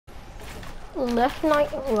left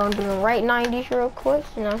 90. We're gonna do the right 90s real quick.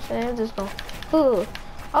 You know what I'm saying? Just gonna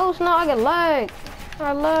Oh snap! I got lag.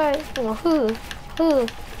 I lag. We're gonna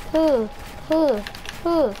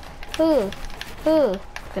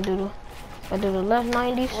I do the left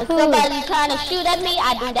 90s. When somebody's trying to shoot at me,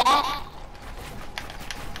 I do that.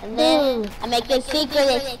 And then I make this secret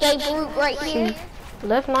escape route right here.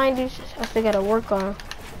 Left 90s, I still gotta work on.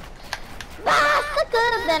 Bye,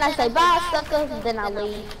 suckers. Then I say bye, suckers. Then I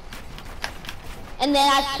leave. And then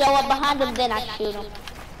I show up behind them. Then I shoot them.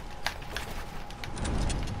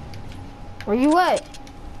 Where you at?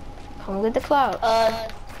 Come get the cloud.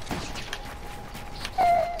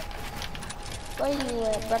 Where you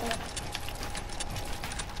at, brother?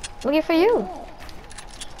 Looking for you.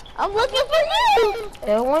 I'm looking for you.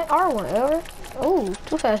 L1, R1, L1. Ooh,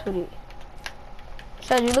 too fast with it.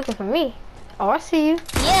 Said you looking for me. Oh, I see you.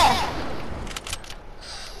 Yeah.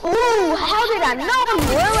 Ooh, how did I know you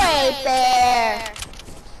were right there?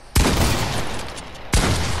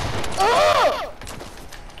 Ooh.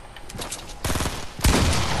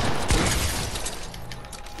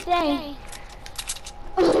 Dang.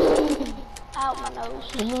 Out my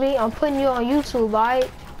nose. I'm putting you on YouTube,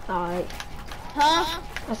 alright? Alright. Huh?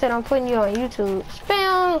 I said I'm putting you on YouTube.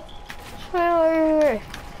 Spam everywhere.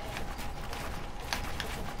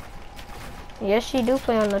 Yes, she do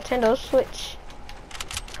play on Nintendo Switch.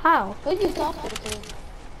 How? Who you talking to?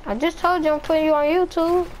 I just told you I'm putting you on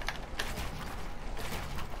YouTube.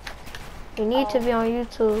 You need to be on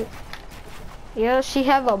YouTube. Yeah, she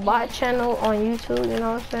have a bot channel on YouTube, you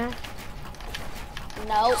know what I'm saying?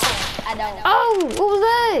 No, I don't. Oh, what was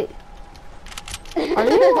that? Are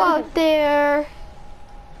you out there?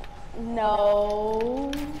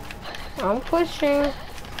 No. I'm pushing.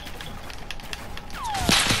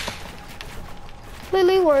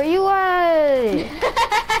 Lily, where you at?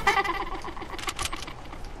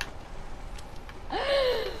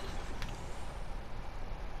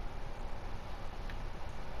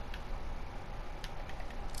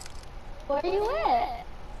 Where you at?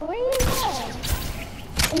 Where you at?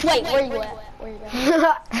 Wait, where you at? Where you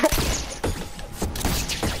at?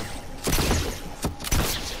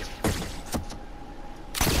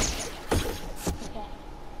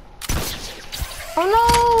 Oh no!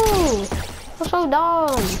 I'm so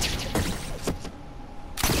dumb.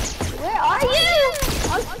 Where are you?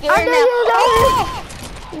 I'm scared I now. know you know.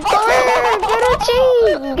 Go here, get a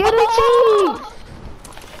cheat, get a cheat.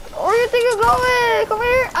 Where you think you're going? Come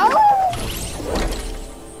here. Oh!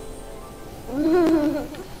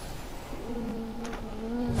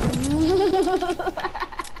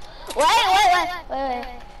 Wait.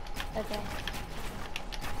 Okay.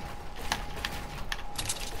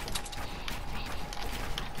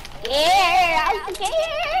 Yeah, I'm scared.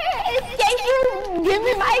 Escape room. Give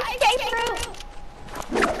me my escape room.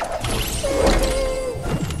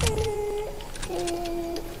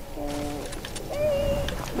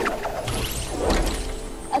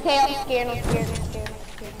 Okay, I'm scared.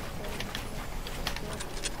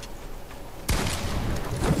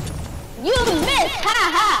 You missed, ha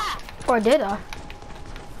ha. Or did I?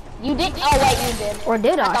 You did. Oh wait, you did. Or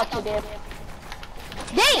did I? I thought you did.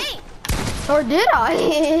 Dang. Or did I?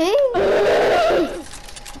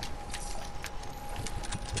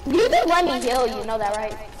 You did let me kill you, know that,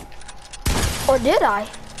 right? Or did I?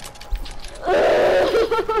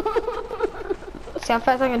 See how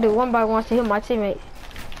fast I can do one by one to hit my teammate.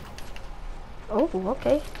 Oh,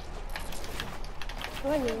 okay.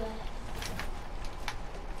 Where you at?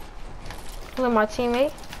 Look, my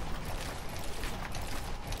teammate.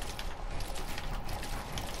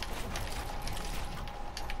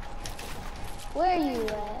 Where you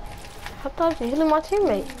at? I thought you healing my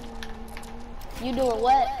teammate. You doing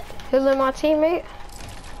what? Healing my teammate.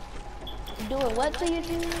 You doing what to your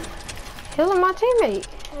teammate? Healing my teammate.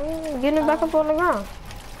 Getting him back up on the ground.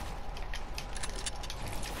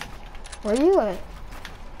 Where you at?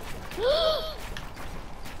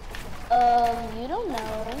 You don't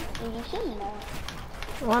know. You shouldn't know.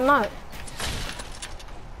 Why not?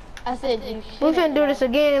 I said you should. We finna do this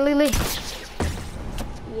again, Lily.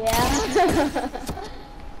 Yeah.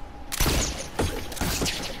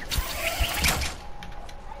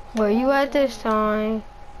 Where you at this time?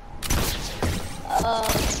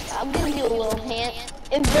 I'm giving you a little hint.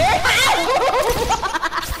 It's very high.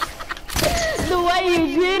 The way you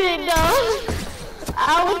did it, though.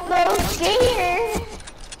 I was so scared.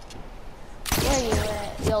 Where you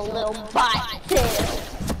at, your little bot tail?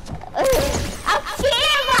 I'm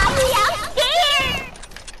scared, Mommy. I'm scared.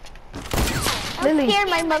 Lily. I'm scared,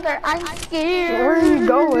 my mother. I'm scared. Where are you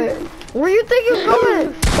going? Where you think you're going?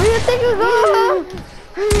 Where you think you're going?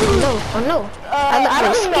 Oh no, oh no. I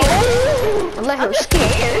don't know. let her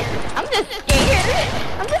scared. I'm just scared.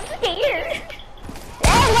 I'm just scared.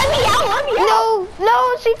 Hey, let me out, let me out. No,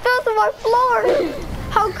 no, she fell to my floor.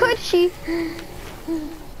 How could she?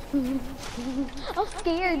 I'm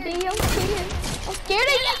scared, D. I'm scared. I'm scared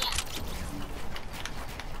of you.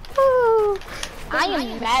 Ooh. I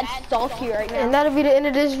am mad salty right now. And that'll be the end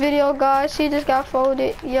of this video, guys. She just got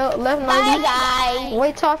folded. Yo, left 90. Bye, guys.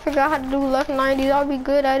 Wait till I figure out how to do left 90s. I'll be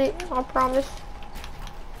good at it. I promise.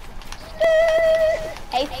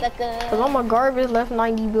 Hey, sucker. Cause I'm a garbage left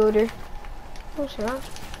 90 builder. What's that?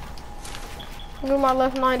 Look at my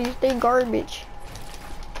left 90s. They garbage.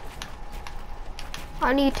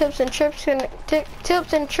 I need tips and tricks in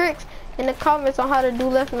the comments on how to do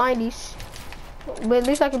left 90s. But at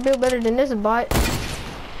least I can build better than this bot.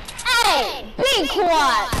 Hey, be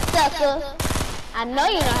quiet, sucker. I know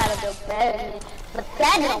you know how to build better, but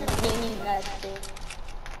that don't mean nothing.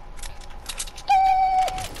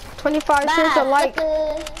 25 cents a like.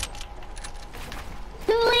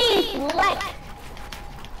 Please like.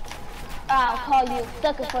 I'll call you a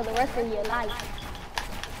sucker for the rest of your life.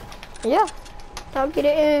 Yeah, that'll be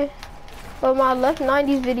the end of my left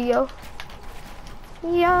 90s video.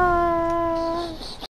 Yeah.